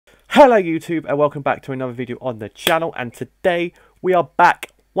Hello YouTube and welcome back to another video on the channel, and today we are back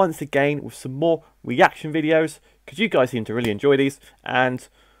once again with some more reaction videos because you guys seem to really enjoy these and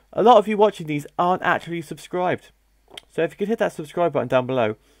a lot of you watching these aren't actually subscribed. So if you could hit that subscribe button down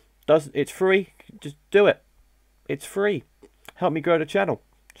below, it's free, just do it. It's free. Help me grow the channel.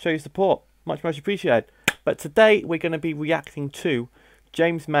 Show your support. Much appreciated. But today we're going to be reacting to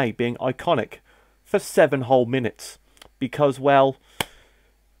James May being iconic for 7 whole minutes because, well,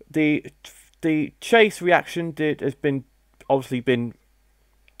 the Chase reaction has been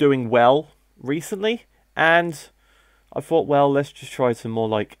doing well recently, and I thought, well, let's just try some more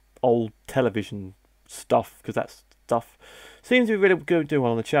like old television stuff because that stuff seems to be really good doing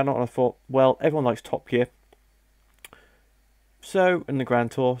well on the channel. And I thought, well, everyone likes Top Gear, so in the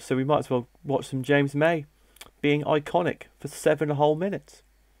Grand Tour, so we might as well watch some James May being iconic for 7 whole minutes.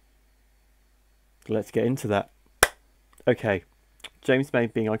 Let's get into that. Okay. James May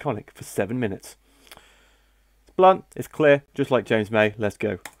being iconic for 7 minutes. It's blunt, it's clear, just like James May. Let's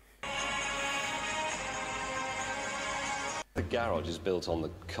go. The garage is built on the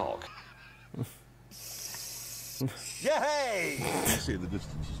cock. Yay! You see in the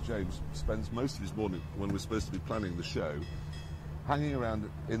distance as James spends most of his morning, when we're supposed to be planning the show, hanging around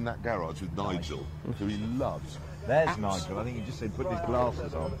in that garage with Nigel, who he loves. There's Nigel. I think he just said put his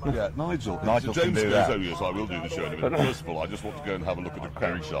glasses on. Yeah, Nigel. Nigel so James can do goes, that. oh yes, I will do the show in a minute. First of all, I just want to go and have a look at the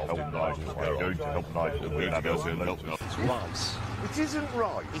quarry shaft in Nigel's I'm going garage. to help Nigel. I'm going to go see and help him. It's rice. It isn't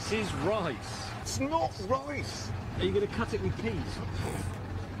rice. It is rice. It's not rice. Are you going to cut it with peas?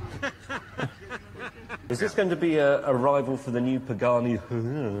 Is this going to be a rival for the new Pagani?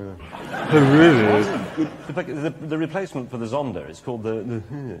 The replacement for the Zonda is called the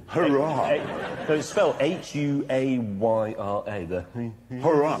Hurrah! So it's spelled H-U-A-Y-R-A. The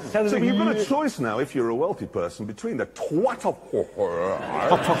Hurrah! Sounds So like you've got you- a choice now, if you're a wealthy person, between the twat of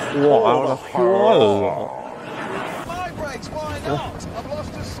My brakes, why not? I've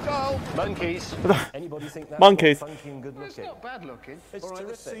lost a skull. monkeys. Anybody think that's Monkeys. funky and good It's looking? not bad looking. It's All right,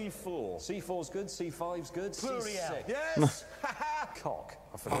 terrific. C4. C4's good, C5's good, C6. Yes! Cock.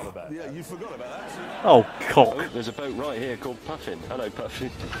 I forgot about that. Yeah, you forgot about that. Oh, cock. Oh, there's a boat right here called Puffin. Hello, Puffin.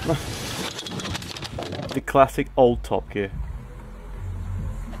 The classic old Top Gear.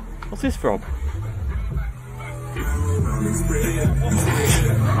 What's this from?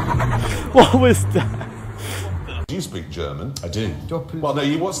 What was that? Do you speak German? I do. Well, no,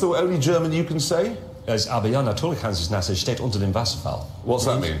 what's the only German you can say? Aber ja, natürlich, Hans ist nass. Er steht unter dem Wasserfall. What's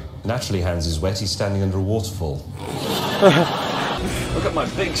that mean? Naturally, Hans is wet. He's standing under a waterfall. Look at my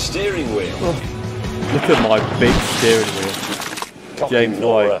big steering wheel. Look at my big steering wheel. James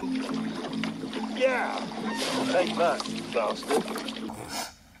Nora. White. Yeah. Take that, bastard.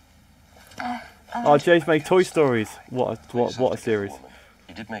 Oh, James May Toy Stories. What a series.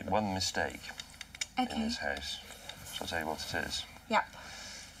 You did make one mistake in Okay. this house. Shall I tell you what it is? Yep.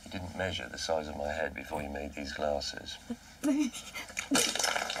 You didn't measure the size of my head before you made these glasses.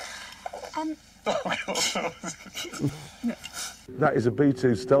 That is a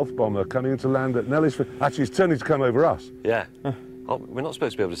B-2 stealth bomber coming into land at Nellis. Actually, it's turning to come over us. Yeah. Oh, we're not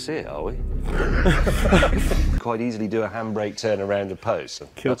supposed to be able to see it, are we? Quite easily do a handbrake turn around a post.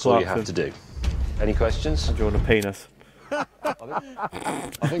 Kill That's all you Clarkson. have to do. Any questions? Drawing a penis. I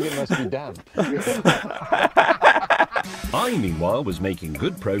think it must be damp. I, meanwhile, was making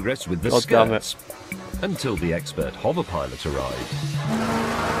good progress with the God damn it. skirts until the expert hover pilot arrived.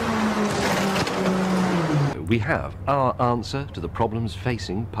 We have our answer to the problems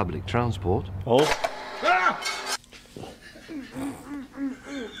facing public transport. Oh.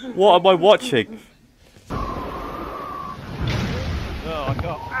 What am I watching?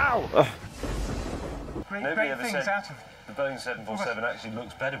 Nobody ever said the Boeing 747 actually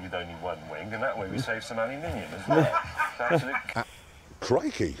looks better with only one wing, and that way we save some aluminium as well. Absolutely.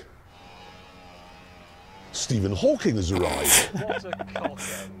 Crikey. Stephen Hawking has arrived. What a cock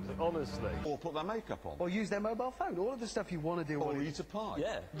end, honestly. Or put their makeup on. Or use their mobile phone. All of the stuff you want to do. Or when eat a pie.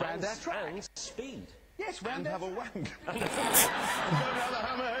 Yeah. Round our track. And speed. Yes, round And our have a wank.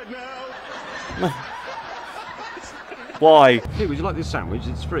 Why? Hey, would you like this sandwich?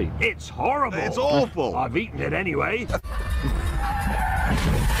 It's free. It's horrible! It's awful. I've eaten it anyway. They're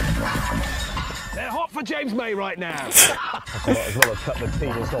hot for James May right now.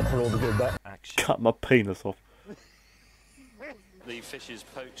 Cut my penis off. The fishes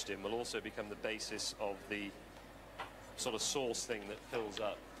poached in will also become the basis of the sort of sauce thing that fills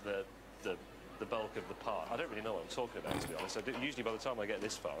up the bulk of the part. I don't really know what I'm talking about, to be honest. Usually by the time I get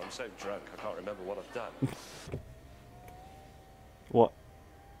this far, I'm so drunk I can't remember what I've done. What?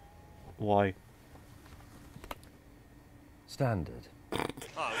 Why? Standard.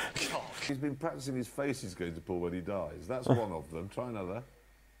 Oh, cock. He's been practicing his face he's going to pull when he dies. That's one of them. Try another.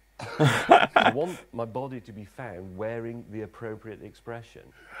 I want my body to be found wearing the appropriate expression.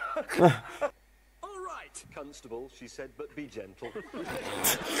 All right, Constable, she said, but be gentle.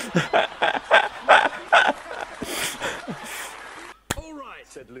 All right,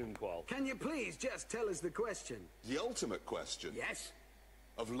 said Loonqual. Can you please just tell us the question? The ultimate question. Yes?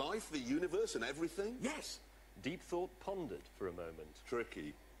 Of life, the universe, and everything? Yes. Deep Thought pondered for a moment.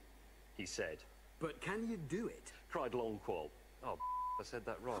 Tricky. He said, But can you do it? cried Longqual. Oh, I said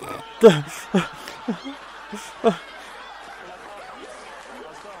that wrong.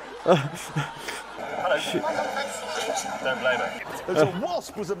 Don't blame her. There's a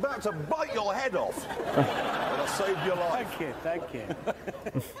wasp was about to bite your head off. And I saved your life. Thank you, thank you.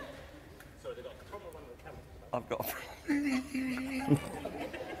 I've got...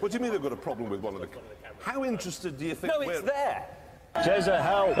 What do you mean they've got a problem with one of the... How interested do you think No, we're... it's there. Jezza,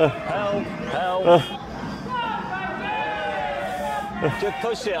 help, help, help. Just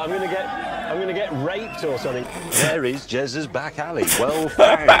push it. I'm gonna get raped or something. There is Jezza's back alley. Well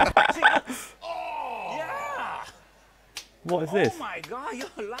found. Yeah! What is this? Oh my god, you're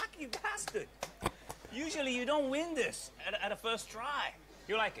a lucky bastard. Usually you don't win this at a first try.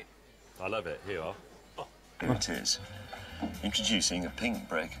 You like it? I love it. Here you are. Here it is. Introducing a pink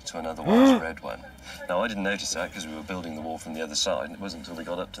brick to an otherwise red one. Now, I didn't notice that because we were building the wall from the other side, and it wasn't until we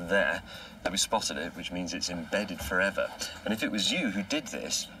got up to there that we spotted it, which means it's embedded forever. And if it was you who did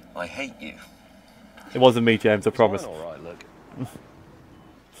this, I hate you. It wasn't me, James, I promise. All right, look.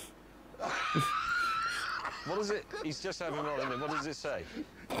 What is it? He's just having one of them. What does it say?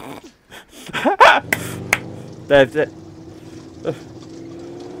 There's it.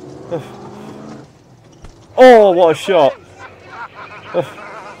 Oh, what a shot.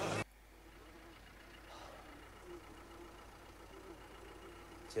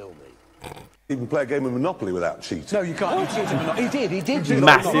 Kill me. You can play a game of Monopoly without cheating. No, you can't. You cheated Monopoly. He did do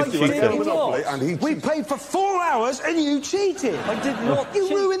Massive Monopoly. cheater. Monopoly, and he We played for 4 hours and you cheated. I did not. You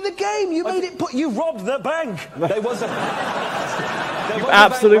ruined the game. You made it put. You robbed the bank. There was a... You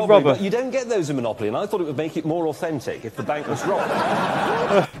absolute robber. But you don't get those in Monopoly, and I thought it would make it more authentic if the bank was robbed.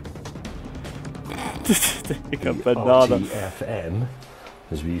 Take a banana. RTFM,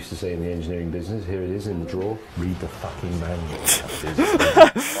 as we used to say in the engineering business. Here it is in the drawer. Read the fucking manual.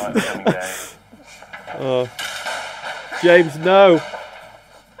 Right, coming down. James, no. 2.5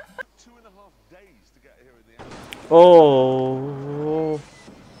 days to get here in the end. Oh.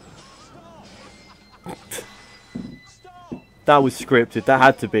 That was scripted. That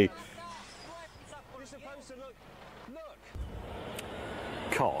had to be.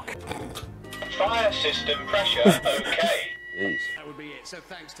 Cock. Fire system pressure okay. That would be it. So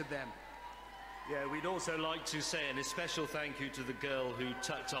thanks to them. Yeah, we'd also like to say a special thank you to the girl who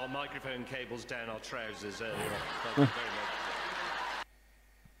tucked our microphone cables down our trousers earlier on. Thank you very much.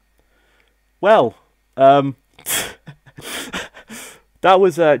 Well, that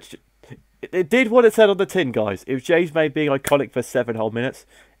was it did what it said on the tin, guys. It was James May being iconic for 7 whole minutes.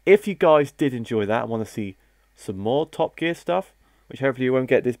 If you guys did enjoy that and want to see some more Top Gear stuff, which hopefully you won't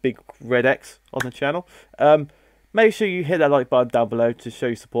get this big red X on the channel, make sure you hit that like button down below to show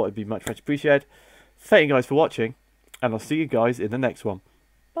your support. It'd be much appreciated. Thank you guys for watching, and I'll see you guys in the next one.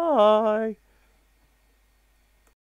 Bye.